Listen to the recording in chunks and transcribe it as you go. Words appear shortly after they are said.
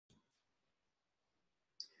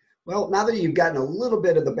Well, now that you've gotten a little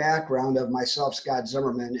bit of the background of myself, Scott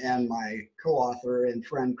Zimmerman, and my co-author and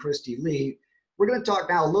friend Kristi Lee, we're going to talk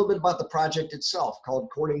now a little bit about the project itself called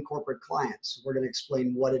Courting Corporate Clients. We're going to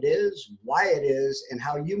explain what it is, why it is, and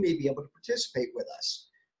how you may be able to participate with us.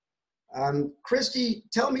 Kristi,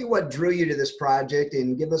 tell me what drew you to this project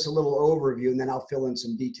and give us a little overview, and then I'll fill in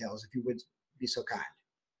some details if you would be so kind.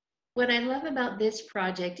 What I love about this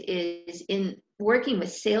project is in working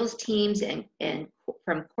with sales teams and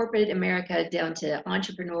from corporate America down to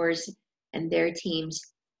entrepreneurs and their teams,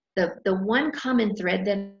 the one common thread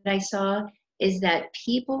that I saw is that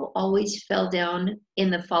people always fell down in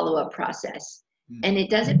the follow-up process. And it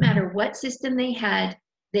doesn't matter what system they had,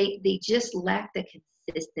 they just lacked the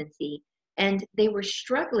consistency. And they were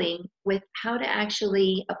struggling with how to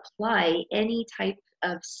actually apply any type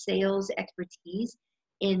of sales expertise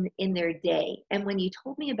in their day. And when you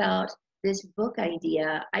told me about this book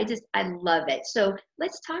idea, I love it. So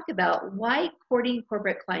let's talk about why courting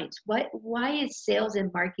corporate clients. Why is sales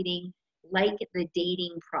and marketing like the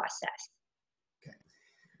dating process?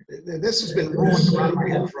 Okay. This has been rolling around my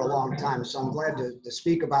head for a long time, so I'm glad to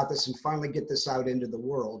speak about this and finally get this out into the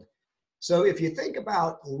world. So if you think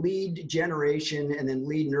about lead generation and then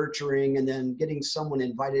lead nurturing and then getting someone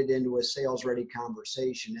invited into a sales ready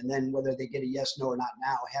conversation, and then whether they get a yes, no, or not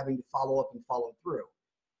now, having to follow up and follow through.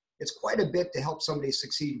 It's quite a bit to help somebody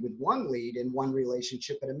succeed with one lead in one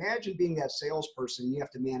relationship. But imagine being that salesperson, you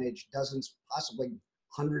have to manage dozens, possibly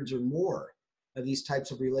hundreds or more of these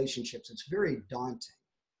types of relationships. It's very daunting.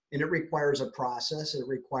 And it requires a process, it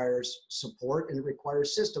requires support, and it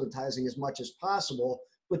requires systematizing as much as possible,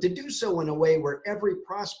 but to do so in a way where every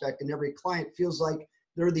prospect and every client feels like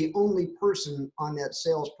they're the only person on that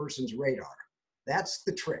salesperson's radar. That's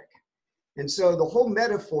the trick. And so the whole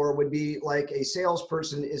metaphor would be like a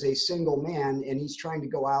salesperson is a single man and he's trying to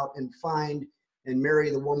go out and find and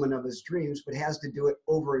marry the woman of his dreams, but has to do it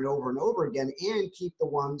over and over and over again and keep the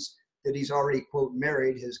ones that he's already, quote,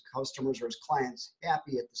 married, his customers or his clients,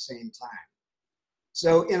 happy at the same time.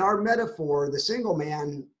 So in our metaphor, the single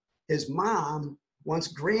man, his mom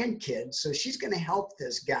wants grandkids, so she's going to help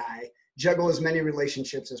this guy juggle as many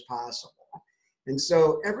relationships as possible. And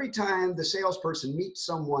so every time the salesperson meets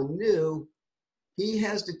someone new, he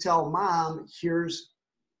has to tell mom, here's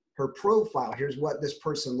her profile, here's what this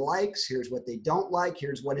person likes, here's what they don't like,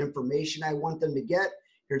 here's what information I want them to get,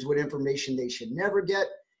 here's what information they should never get.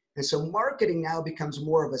 And so marketing now becomes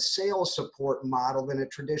more of a sales support model than a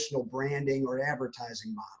traditional branding or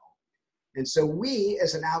advertising model. And so we,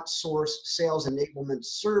 as an outsourced sales enablement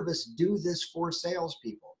service, do this for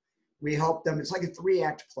salespeople. We help them. It's like a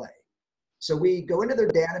 3-act play. So we go into their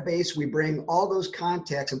database, we bring all those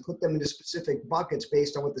contacts and put them into specific buckets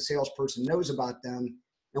based on what the salesperson knows about them.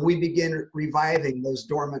 And we begin reviving those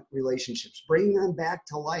dormant relationships, bringing them back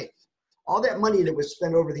to life. All that money that was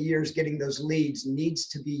spent over the years getting those leads needs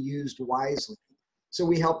to be used wisely. So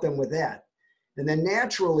we help them with that. And then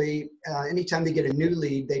naturally, anytime they get a new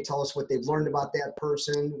lead, they tell us what they've learned about that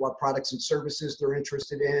person, what products and services they're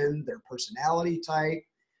interested in, their personality type,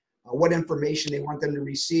 what information they want them to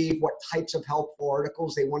receive, what types of helpful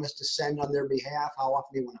articles they want us to send on their behalf, how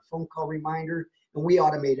often they want a phone call reminder, and we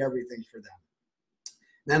automate everything for them.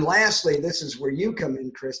 Then lastly, this is where you come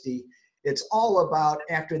in, Kristi. It's all about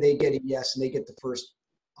after they get a yes and they get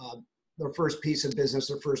their first piece of business,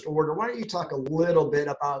 their first order. Why don't you talk a little bit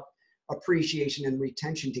about appreciation and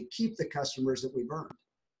retention to keep the customers that we've earned?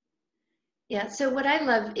 Yeah, so what I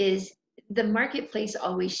love is the marketplace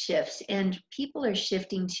always shifts and people are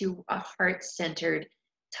shifting to a heart-centered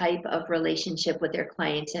type of relationship with their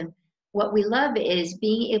clients. And what we love is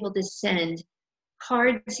being able to send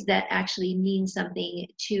cards that actually mean something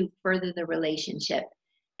to further the relationship.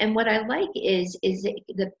 And what I like is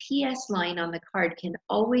the PS line on the card can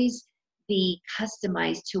always be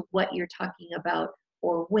customized to what you're talking about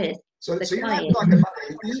or with. So you're not talking about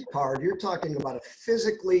an e-card, you're talking about a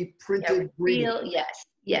physically printed greeting.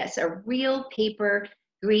 Yes, a real paper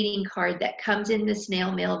greeting card that comes in the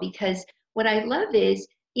snail mail, because what I love is,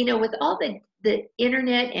 with all the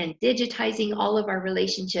internet and digitizing all of our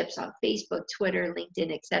relationships on Facebook, Twitter,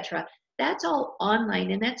 LinkedIn, etc., that's all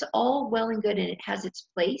online and that's all well and good and it has its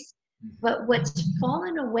place. But what's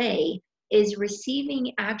fallen away is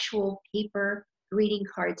receiving actual paper greeting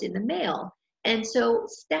cards in the mail. And so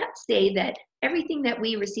stats say that everything that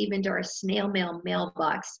we receive into our snail mail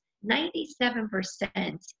mailbox,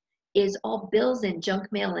 97% is all bills and junk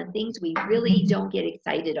mail and things we really don't get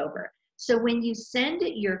excited over. So when you send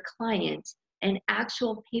your client an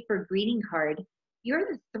actual paper greeting card, you're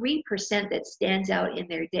the 3% that stands out in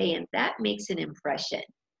their day, and that makes an impression.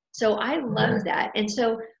 So I love that. And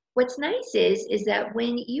so what's nice is that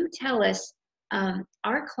when you tell us,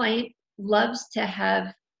 our client loves to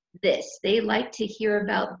have this, they like to hear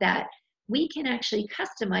about that, we can actually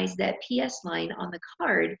customize that PS line on the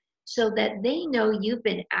card so that they know you've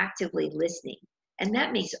been actively listening. And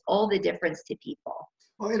that makes all the difference to people.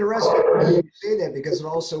 Well, interesting you say that, because it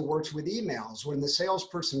also works with emails. When the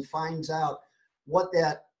salesperson finds out what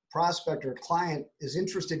that prospect or client is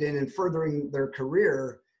interested in furthering their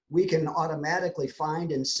career, we can automatically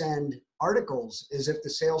find and send articles as if the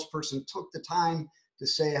salesperson took the time to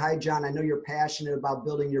say, hi, John, I know you're passionate about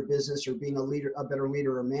building your business or being a leader, a better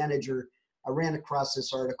leader or manager. I ran across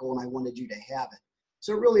this article and I wanted you to have it.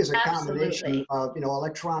 So it really is a combination Absolutely. of,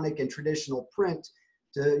 electronic and traditional print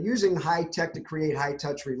to using high tech to create high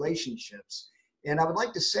touch relationships. And I would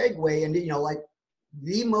like to segue into, like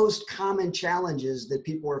the most common challenges that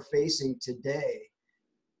people are facing today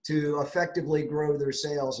to effectively grow their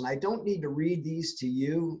sales. And I don't need to read these to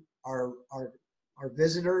you, our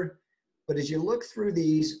visitor, but as you look through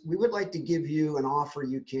these, we would like to give you an offer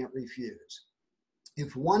you can't refuse.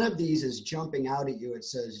 If one of these is jumping out at you, it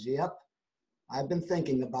says, yep, I've been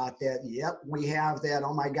thinking about that. Yep, we have that.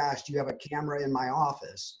 Oh my gosh, do you have a camera in my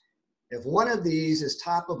office? If one of these is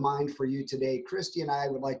top of mind for you today, Kristi and I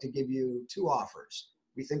would like to give you two offers.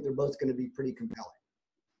 We think they're both going to be pretty compelling.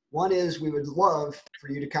 One is we would love for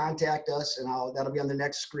you to contact us, and that'll be on the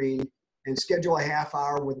next screen, and schedule a half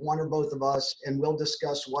hour with one or both of us, and we'll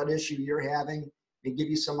discuss what issue you're having and give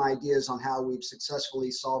you some ideas on how we've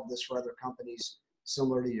successfully solved this for other companies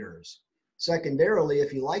similar to yours. Secondarily,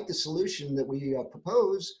 if you like the solution that we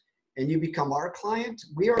propose and you become our client,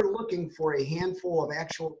 we are looking for a handful of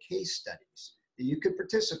actual case studies that you could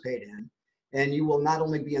participate in. And you will not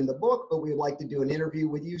only be in the book, but we'd like to do an interview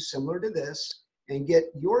with you similar to this and get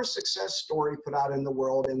your success story put out in the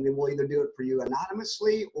world. And then we'll either do it for you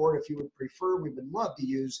anonymously, or if you would prefer, we would love to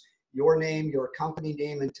use your name, your company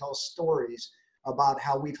name, and tell stories about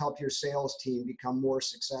how we've helped your sales team become more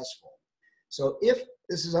successful. So if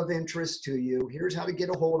this is of interest to you, here's how to get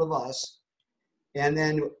a hold of us. And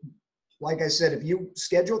then, like I said, if you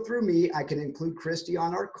schedule through me, I can include Kristi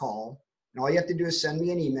on our call. And all you have to do is send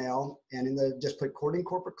me an email, and just put courting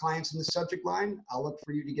corporate clients in the subject line. I'll look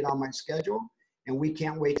for you to get on my schedule, and we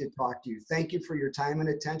can't wait to talk to you. Thank you for your time and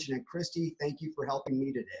attention. And Kristi, thank you for helping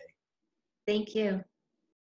me today. Thank you.